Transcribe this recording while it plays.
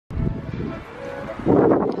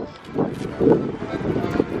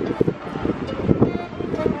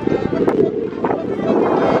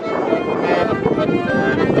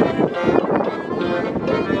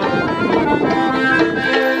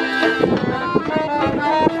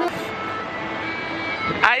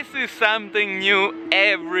I see something new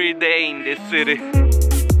every day in this city.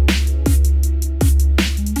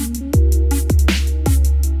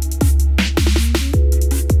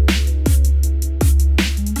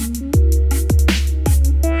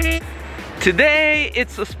 Today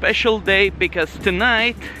it's a special day because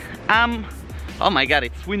tonight oh my god,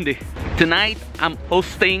 it's windy. Tonight I'm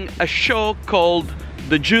hosting a show called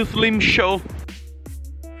the Jewslim show,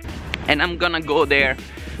 and I'm gonna go there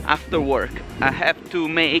after work. I have to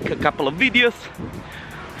make a couple of videos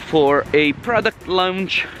for a product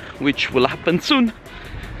launch which will happen soon,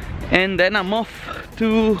 and then I'm off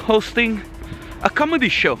to hosting a comedy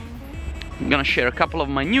show. I'm gonna share a couple of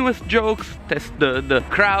my newest jokes, test the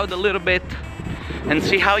crowd a little bit, and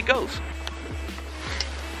see how it goes.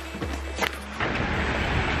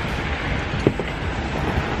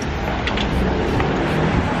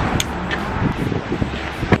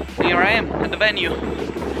 Here I am at the venue,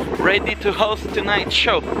 ready to host tonight's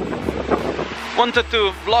show. Wanted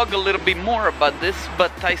to vlog a little bit more about this,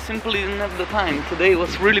 but I simply didn't have the time. Today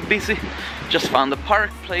was really busy. Just found a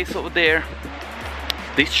park place over there.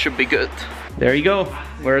 This should be good. There you go,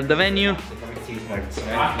 we're at the venue.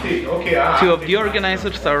 Two of the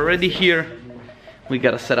organizers are already here. We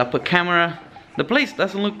gotta set up a camera. The place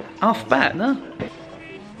doesn't look half bad, huh?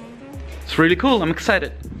 It's really cool, I'm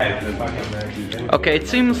excited. Okay, it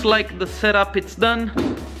seems like the setup it's done.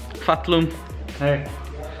 Fatlum, hey,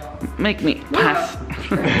 make me pass.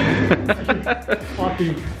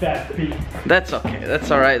 fucking fat feet. That's okay,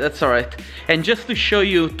 that's alright, that's alright. And just to show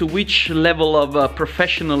you to which level of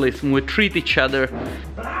professionalism we treat each other,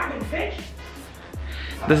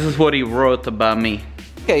 this is what he wrote about me.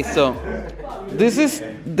 Okay, so this is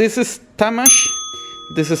Tamash,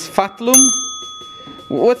 this is Fatlum.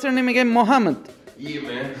 What's her name again? Mohammed. Yeah,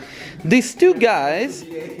 man. These two guys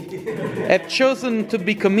have chosen to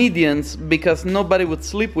be comedians because nobody would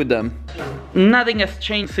sleep with them. Nothing has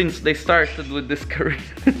changed since they started with this career.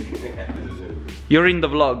 You're in the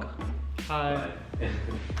vlog. Hi.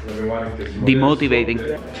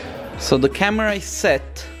 Demotivating. So the camera is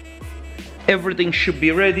set. Everything should be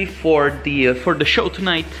ready for the show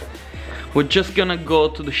tonight. We're just gonna go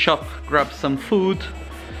to the shop, grab some food.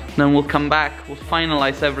 Then we'll come back, we'll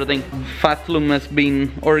finalize everything. Fatlum has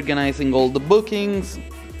been organizing all the bookings.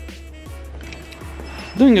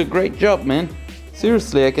 Doing a great job, man.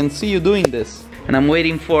 Seriously, I can see you doing this. And I'm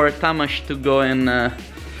waiting for Tamash to go and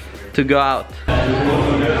to go out.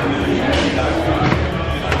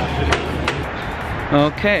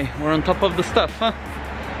 Okay, we're on top of the stuff, huh?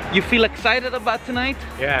 You feel excited about tonight?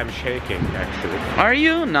 Yeah, I'm shaking actually. Are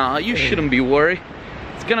you? No, you shouldn't be worried.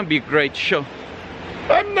 It's gonna be a great show.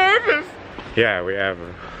 I'm nervous. Yeah, we have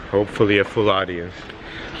hopefully a full audience.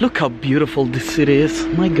 Look how beautiful this city is.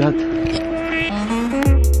 My god.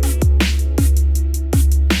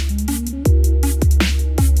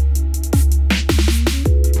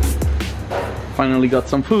 Finally got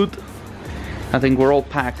some food. I think we're all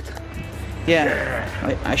packed.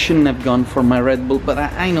 Yeah, I shouldn't have gone for my Red Bull, but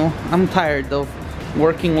I know. I'm tired though.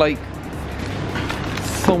 Working like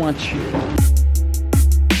so much.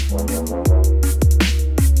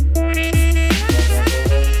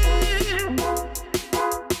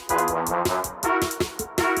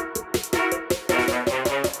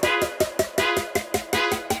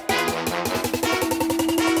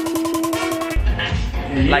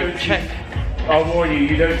 Like check. I'll warn you,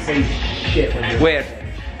 you don't say shit when you're... Where?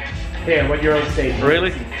 Here, when you're on stage.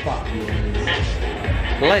 Really? Fuck you.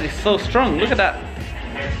 The light is so strong, look at that.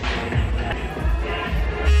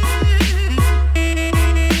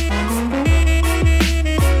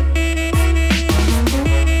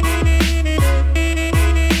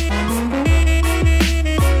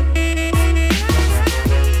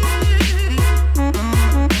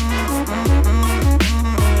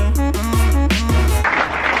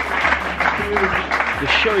 The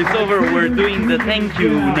show is over, we're doing the thank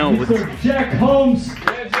you notes. Jack Holmes.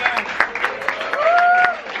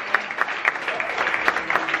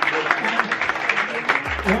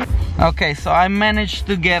 Okay, so I managed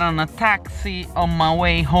to get on a taxi on my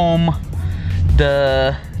way home.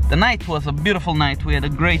 The night was a beautiful night, we had a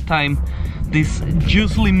great time. This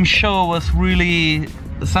Jewslim show was really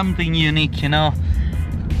something unique, you know.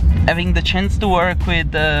 Having the chance to work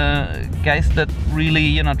with guys that really,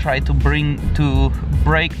 you know, try to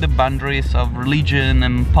break the boundaries of religion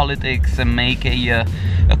and politics and make a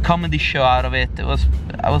comedy show out of it.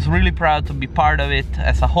 I was really proud to be part of it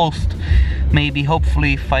as a host. Maybe,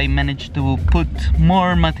 hopefully, if I manage to put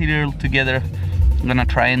more material together, I'm gonna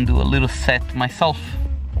try and do a little set myself.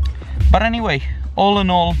 But anyway, all in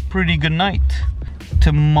all, pretty good night.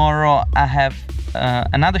 tomorrow I have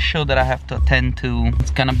another show that I have to attend to.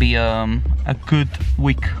 It's gonna be a good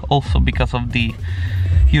week also because of the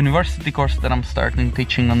university course that I'm starting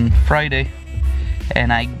teaching on Friday,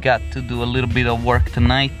 and I got to do a little bit of work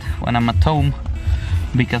tonight when I'm at home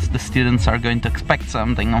because the students are going to expect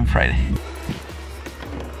something on Friday.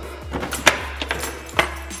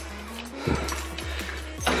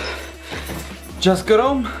 Just got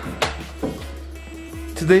home.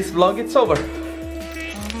 Today's vlog, it's over.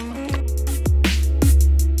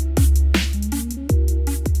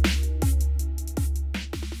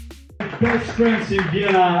 Best friends in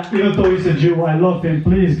Vienna, even though he's a Jew, I love him.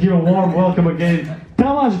 Please give a warm welcome again.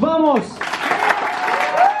 Tamas, vamos!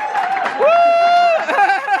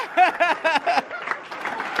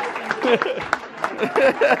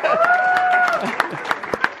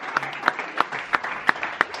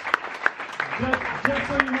 Just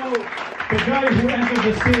so you know, the guy who entered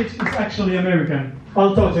the stage is actually American.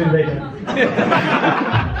 I'll talk to him later.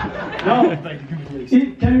 No,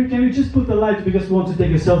 can you just put the light because we want to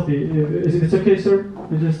take a selfie? Is it okay, sir?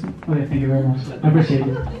 Okay, thank you very much. I appreciate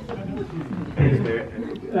it. Thank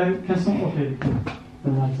you. Can someone? Okay,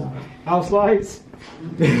 the lights on. House lights.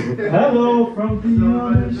 Hello from the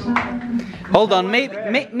other side. Hold on,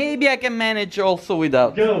 maybe I can manage also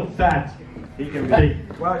without. Go, fat. He can. Hey.